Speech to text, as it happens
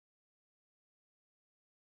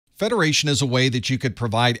Federation is a way that you could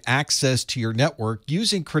provide access to your network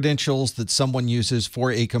using credentials that someone uses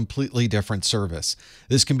for a completely different service.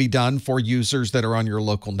 This can be done for users that are on your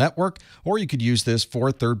local network, or you could use this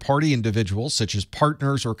for third-party individuals such as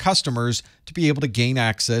partners or customers to be able to gain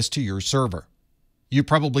access to your server. You've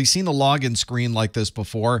probably seen a login screen like this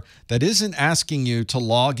before that isn't asking you to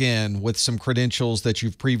log in with some credentials that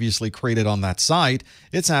you've previously created on that site.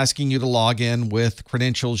 It's asking you to log in with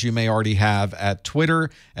credentials you may already have at Twitter,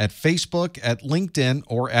 at Facebook, at LinkedIn,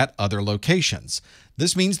 or at other locations.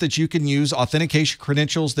 This means that you can use authentication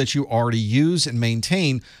credentials that you already use and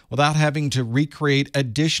maintain without having to recreate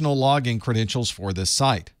additional login credentials for this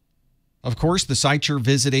site. Of course, the site you're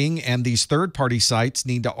visiting and these third-party sites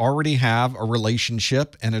need to already have a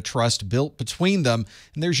relationship and a trust built between them,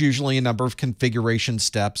 and there's usually a number of configuration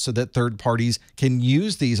steps so that third parties can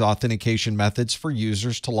use these authentication methods for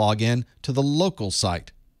users to log in to the local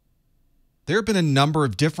site. There have been a number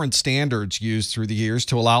of different standards used through the years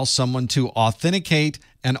to allow someone to authenticate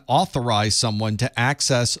and authorize someone to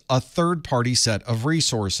access a third-party set of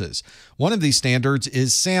resources. One of these standards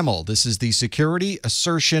is SAML. This is the Security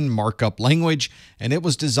Assertion Markup language, and it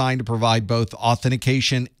was designed to provide both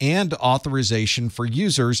authentication and authorization for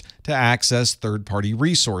users to access third-party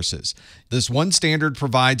resources. This one standard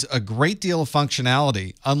provides a great deal of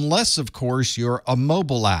functionality, unless, of course, you're a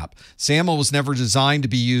mobile app. SAML was never designed to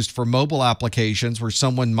be used for mobile applications where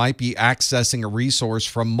someone might be accessing a resource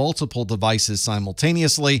from multiple devices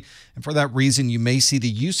simultaneously. And for that reason, you may see the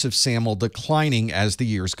use of SAML declining as the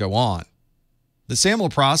years go on. The SAML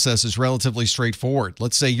process is relatively straightforward.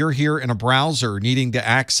 Let's say you're here in a browser needing to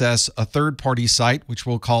access a third-party site, which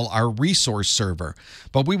we'll call our resource server.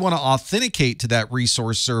 But we want to authenticate to that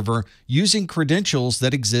resource server using credentials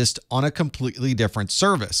that exist on a completely different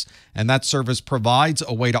service. And that service provides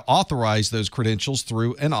a way to authorize those credentials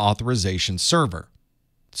through an authorization server.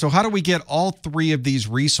 So how do we get all three of these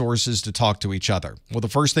resources to talk to each other? Well, the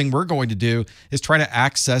first thing we're going to do is try to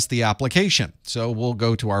access the application. So we'll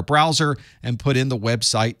go to our browser and put in the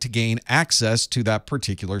website to gain access to that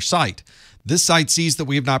particular site. This site sees that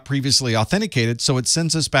we have not previously authenticated, so it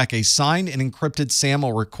sends us back a signed and encrypted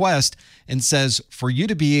SAML request and says, for you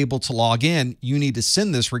to be able to log in, you need to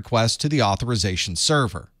send this request to the authorization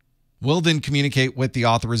server. We'll then communicate with the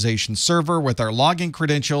authorization server with our login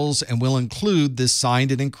credentials, and we'll include this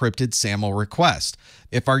signed and encrypted SAML request.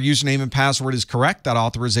 If our username and password is correct, that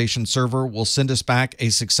authorization server will send us back a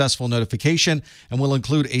successful notification, and we'll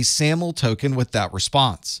include a SAML token with that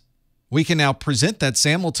response. We can now present that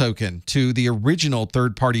SAML token to the original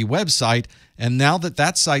third-party website, and now that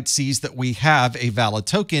that site sees that we have a valid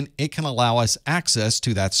token, it can allow us access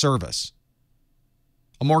to that service.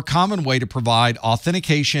 A more common way to provide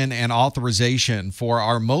authentication and authorization for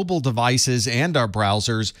our mobile devices and our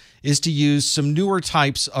browsers is to use some newer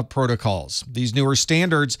types of protocols. These newer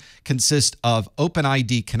standards consist of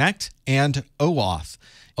OpenID Connect and OAuth.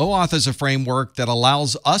 OAuth is a framework that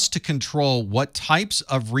allows us to control what types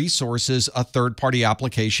of resources a third-party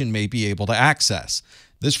application may be able to access.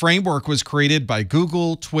 This framework was created by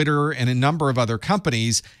Google, Twitter, and a number of other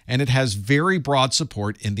companies, and it has very broad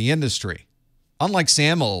support in the industry. Unlike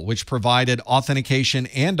SAML, which provided authentication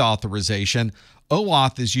and authorization,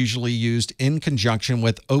 OAuth is usually used in conjunction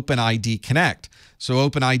with OpenID Connect. So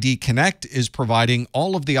OpenID Connect is providing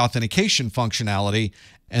all of the authentication functionality,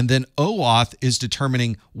 and then OAuth is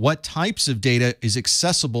determining what types of data is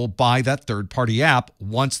accessible by that third-party app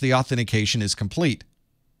once the authentication is complete.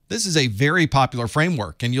 This is a very popular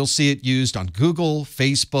framework, and you'll see it used on Google,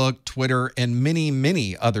 Facebook, Twitter, and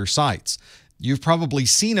many other sites. You've probably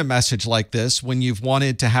seen a message like this when you've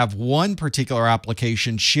wanted to have one particular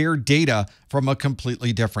application share data from a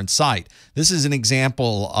completely different site. This is an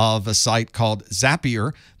example of a site called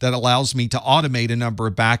Zapier that allows me to automate a number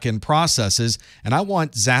of back-end processes, and I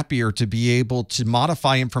want Zapier to be able to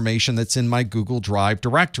modify information that's in my Google Drive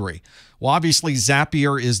directory. Well, obviously,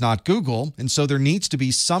 Zapier is not Google, and so there needs to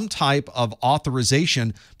be some type of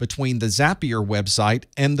authorization between the Zapier website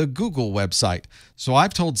and the Google website. So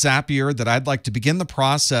I've told Zapier that I'd like to begin the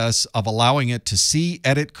process of allowing it to see,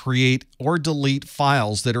 edit, create, or delete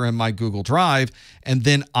files that are in my Google Drive, and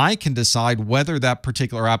then I can decide whether that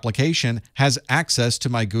particular application has access to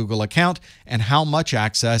my Google account and how much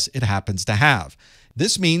access it happens to have.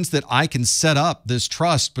 This means that I can set up this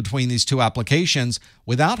trust between these two applications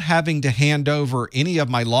without having to hand over any of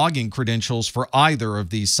my login credentials for either of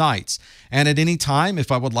these sites. And at any time, if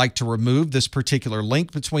I would like to remove this particular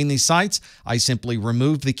link between these sites, I simply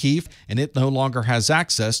remove the key and it no longer has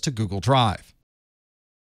access to Google Drive.